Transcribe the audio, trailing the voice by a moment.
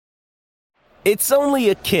It's only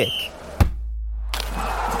a kick,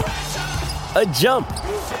 a jump,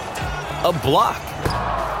 a block.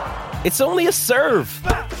 It's only a serve.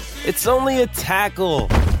 It's only a tackle,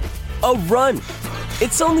 a run.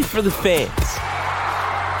 It's only for the fans.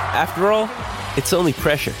 After all, it's only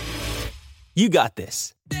pressure. You got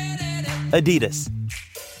this. Adidas.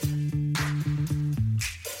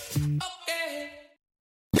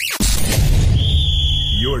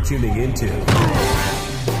 You're tuning into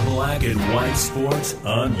Black and White Sports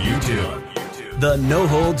on YouTube. The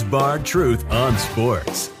no-holds-barred truth on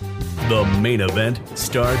sports. The main event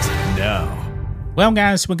starts now. Well,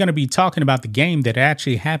 guys, we're going to be talking about the game that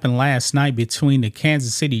actually happened last night between the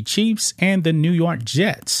Kansas City Chiefs and the New York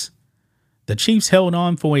Jets. The Chiefs held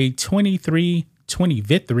on for a 23-20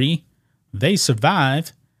 victory. They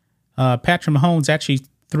survived. Patrick Mahomes actually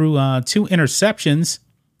threw 2 interceptions.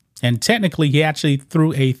 And technically, he actually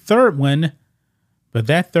threw a third one, but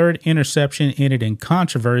that third interception ended in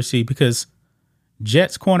controversy because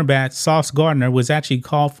Jets cornerback Sauce Gardner was actually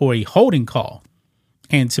called for a holding call.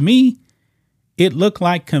 And to me, it looked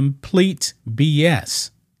like complete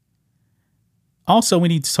BS. Also, we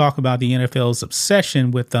need to talk about the NFL's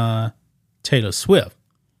obsession with Taylor Swift,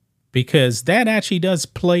 because that actually does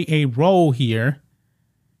play a role here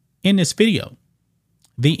in this video.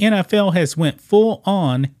 The NFL has went full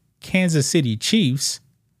on Kansas City Chiefs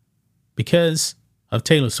because of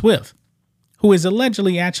Taylor Swift, who is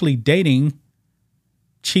allegedly actually dating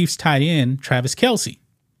Chiefs tight end Travis Kelce.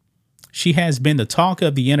 She has been the talk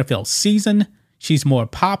of the NFL season. She's more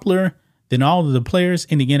popular than all of the players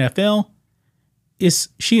in the NFL.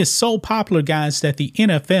 She is so popular, guys, that the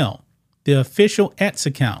NFL, the official X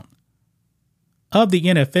account of the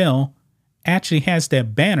NFL, actually has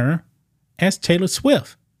that banner as Taylor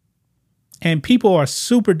Swift. And people are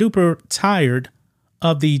super duper tired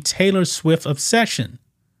of the Taylor Swift obsession.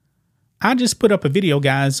 I just put up a video,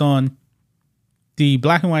 guys, on the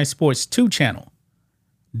Black and White Sports 2 channel.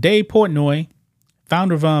 Dave Portnoy,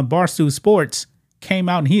 founder of Barstool Sports, came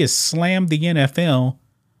out and he has slammed the NFL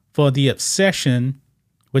for the obsession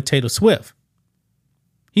with Taylor Swift.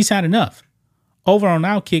 He's had enough. Over on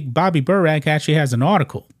Outkick, Bobby Burack actually has an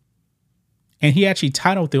article. And he actually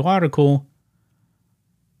titled the article,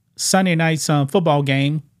 Sunday night's football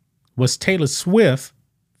game was Taylor Swift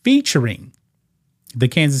featuring the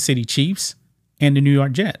Kansas City Chiefs and the New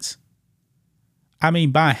York Jets. I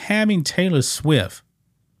mean, by having Taylor Swift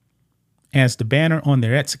as the banner on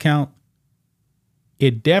their X account,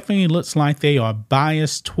 it definitely looks like they are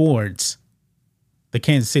biased towards the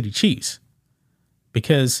Kansas City Chiefs.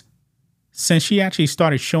 Because since she actually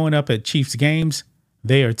started showing up at Chiefs games,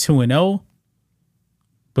 they are 2-0.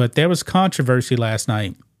 But there was controversy last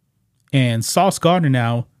night. And Sauce Gardner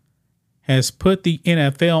now has put the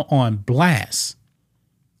NFL on blast.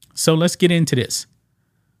 So let's get into this.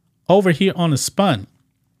 Over here on the Spun,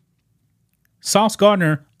 Sauce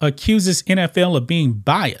Gardner accuses NFL of being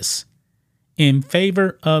biased in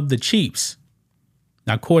favor of the Chiefs.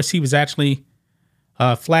 Now, of course, he was actually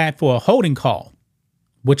flagged for a holding call,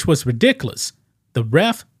 which was ridiculous. The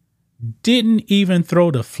ref didn't even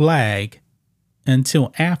throw the flag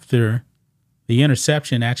until after the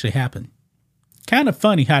interception actually happened. Kind of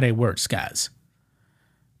funny how that works, guys.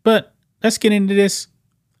 But let's get into this.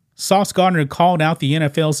 Sauce Gardner called out the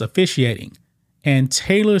NFL's officiating and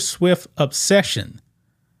Taylor Swift obsession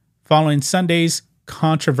following Sunday's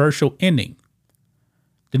controversial ending.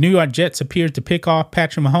 The New York Jets appeared to pick off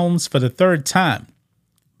Patrick Mahomes for the third time,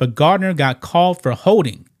 but Gardner got called for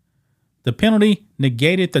holding. The penalty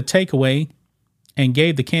negated the takeaway and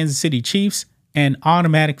gave the Kansas City Chiefs an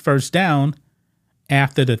automatic first down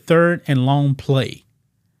after the third and long play.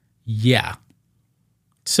 Yeah.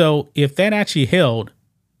 So if that actually held,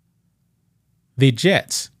 the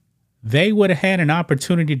Jets, they would have had an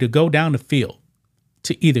opportunity to go down the field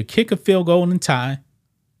to either kick a field goal and tie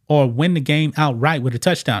or win the game outright with a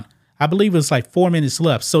touchdown. I believe it was like 4 minutes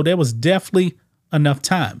left, so there was definitely enough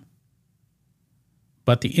time.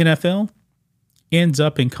 But the NFL ends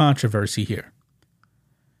up in controversy here.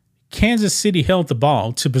 Kansas City held the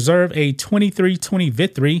ball to preserve a 23-20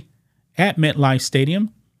 victory at MetLife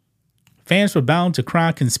Stadium. Fans were bound to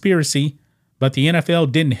cry conspiracy, but the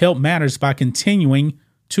NFL didn't help matters by continuing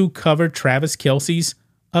to cover Travis Kelce's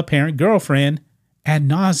apparent girlfriend ad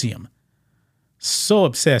nauseum. So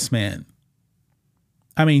obsessed, man.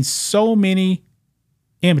 I mean, so many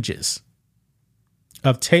images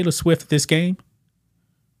of Taylor Swift at this game.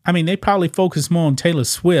 I mean, they probably focus more on Taylor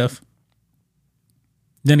Swift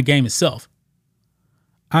than the game itself.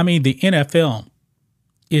 I mean, the NFL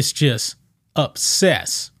is just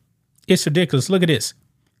obsessed. It's ridiculous. Look at this.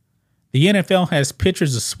 The NFL has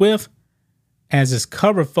pictures of Swift as its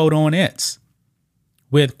cover photo on X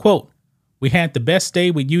with, quote, "We had the best day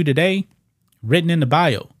with you today," written in the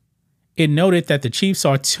bio. It noted that the Chiefs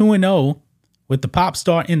are 2-0 with the pop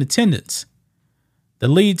star in attendance. The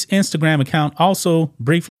league's Instagram account also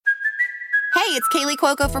briefly. Hey, it's Kaylee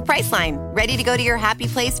Cuoco for Priceline. Ready to go to your happy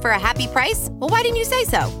place for a happy price? Well, why didn't you say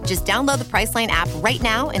so? Just download the Priceline app right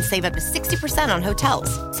now and save up to 60% on hotels.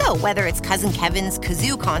 So whether it's Cousin Kevin's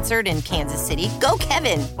Kazoo Concert in Kansas City, go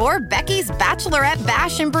Kevin, or Becky's Bachelorette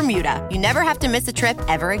Bash in Bermuda, you never have to miss a trip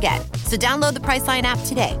ever again. So download the Priceline app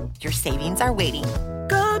today. Your savings are waiting.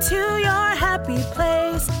 Go to your happy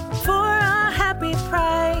place for a happy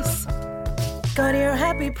price. Go to your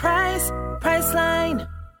happy price, Priceline.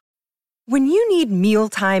 When you need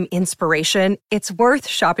mealtime inspiration, it's worth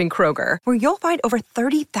shopping Kroger, where you'll find over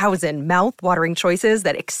 30,000 mouth-watering choices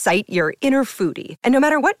that excite your inner foodie. And no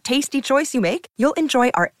matter what tasty choice you make, you'll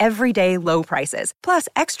enjoy our everyday low prices, plus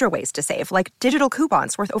extra ways to save, like digital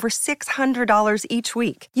coupons worth over $600 each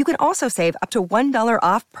week. You can also save up to $1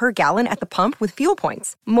 off per gallon at the pump with fuel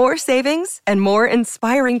points. More savings and more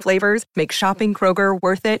inspiring flavors make shopping Kroger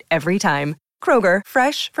worth it every time. Kroger,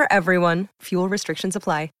 fresh for everyone. Fuel restrictions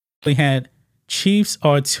apply. Had Chiefs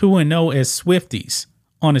are 2-0 as Swifties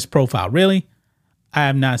on his profile. Really? I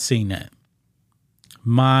have not seen that.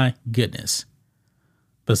 My goodness.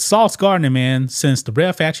 But Sauce Gardner, man, since the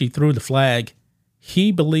ref actually threw the flag,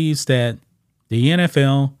 he believes that the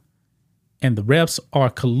NFL and the refs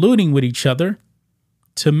are colluding with each other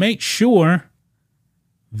to make sure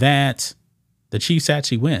that the Chiefs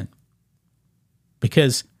actually win.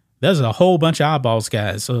 Because there's a whole bunch of eyeballs,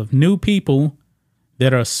 guys, of new people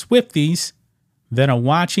that are Swifties that are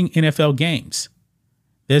watching NFL games.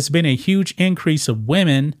 There's been a huge increase of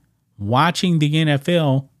women watching the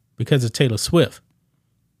NFL because of Taylor Swift.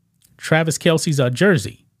 Travis Kelce's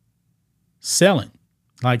jersey selling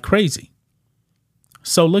like crazy.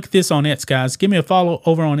 So look at this on X, guys. Give me a follow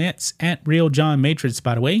over on X at Real John Matrix,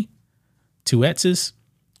 by the way. 2 X's,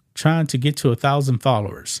 trying to get to 1,000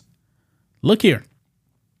 followers. Look here.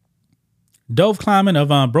 Dove Kleiman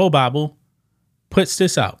of Bro Bible puts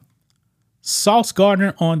this out. Sauce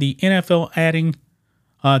Gardner on the NFL adding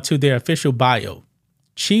to their official bio.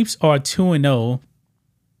 Chiefs are 2-0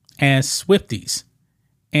 as Swifties.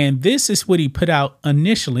 And this is what he put out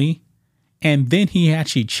initially, and then he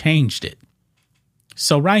actually changed it.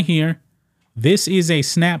 So right here, this is a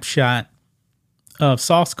snapshot of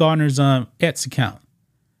Sauce Gardner's X account.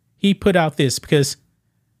 He put out this because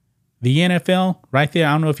the NFL right there,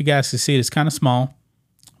 I don't know if you guys can see it, it's kind of small.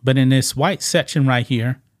 But in this white section right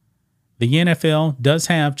here, the NFL does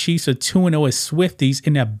have Chiefs are 2-0 as Swifties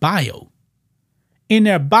in their bio. In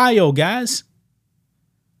their bio, guys.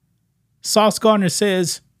 Sauce Gardner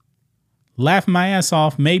says, "Laugh my ass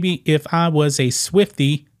off. Maybe if I was a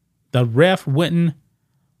Swiftie, the ref wouldn't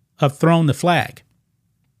have thrown the flag."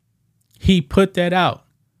 He put that out,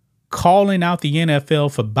 calling out the NFL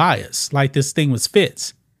for bias, like this thing was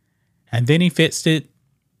Fitz. And then he fixed it.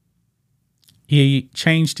 He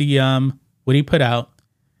changed the what he put out,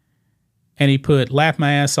 and he put, "Laugh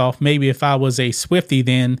my ass off. Maybe if I was a Swiftie,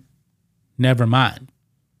 then never mind."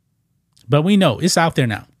 But we know it's out there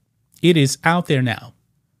now. It is out there now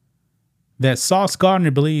that Sauce Gardner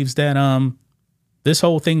believes that this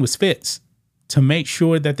whole thing was Fitz to make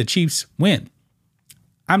sure that the Chiefs win.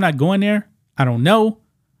 I'm not going there. I don't know.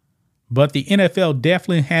 But the NFL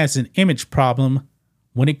definitely has an image problem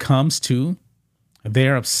when it comes to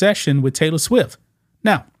their obsession with Taylor Swift.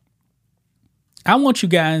 Now, I want you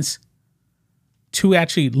guys to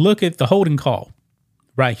actually look at the holding call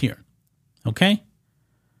right here. Okay?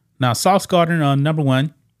 Now, Sauce Gardner, number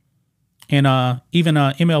one, and even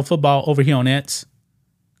ML Football over here on X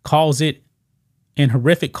calls it an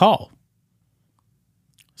horrific call.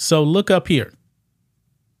 So look up here.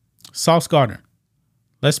 Sauce Gardner.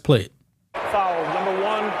 Let's play it. Foul number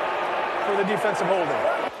 1 for the defensive holding.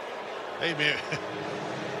 Hey,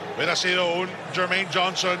 hubiera sido un Jermaine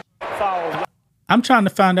Johnson. Foul. I'm trying to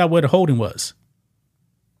find out where the holding was.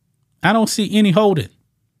 I don't see any holding.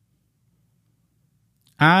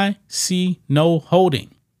 I see no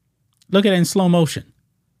holding. Look at it in slow motion.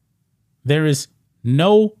 There is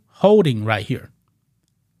no holding right here.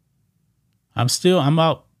 I'm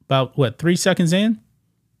about what, 3 seconds in?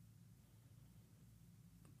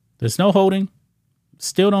 There's no holding.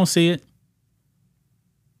 Still don't see it.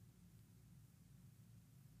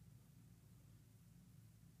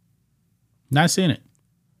 Not seeing it.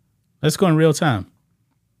 Let's go in real time.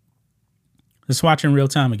 Let's watch in real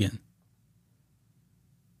time again.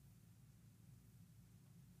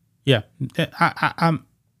 Yeah, I'm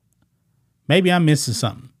maybe I'm missing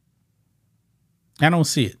something. I don't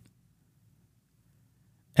see it.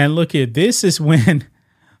 And look at this is when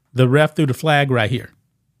the ref threw the flag right here.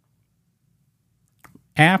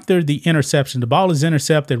 After the interception, the ball is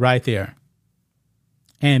intercepted right there.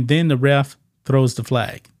 And then the ref throws the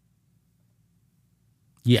flag.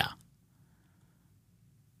 Yeah.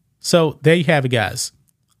 So there you have it, guys.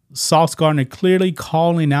 Sauce Gardner clearly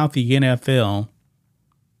calling out the NFL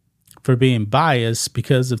for being biased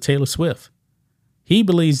because of Taylor Swift. He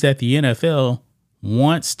believes that the NFL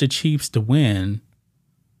wants the Chiefs to win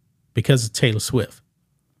because of Taylor Swift.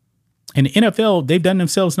 And the NFL, they've done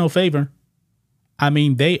themselves no favor. I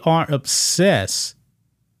mean, they are obsessed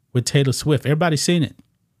with Taylor Swift. Everybody's seen it.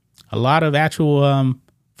 A lot of actual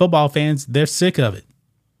football fans, they're sick of it.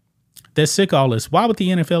 They're sick of all this. Why would the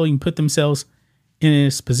NFL even put themselves in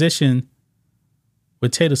this position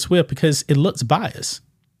with Taylor Swift? Because it looks biased.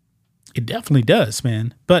 It definitely does,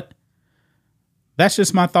 man. But that's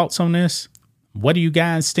just my thoughts on this. What do you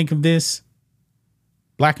guys think of this?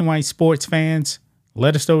 Black and white sports fans,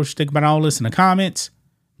 let us know what you think about all this in the comments.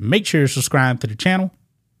 Make sure you subscribe to the channel.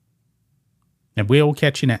 And we'll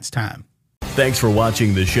catch you next time. Thanks for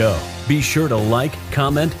watching the show. Be sure to like,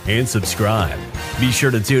 comment, and subscribe. Be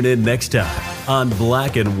sure to tune in next time on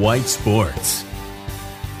Black and White Sports.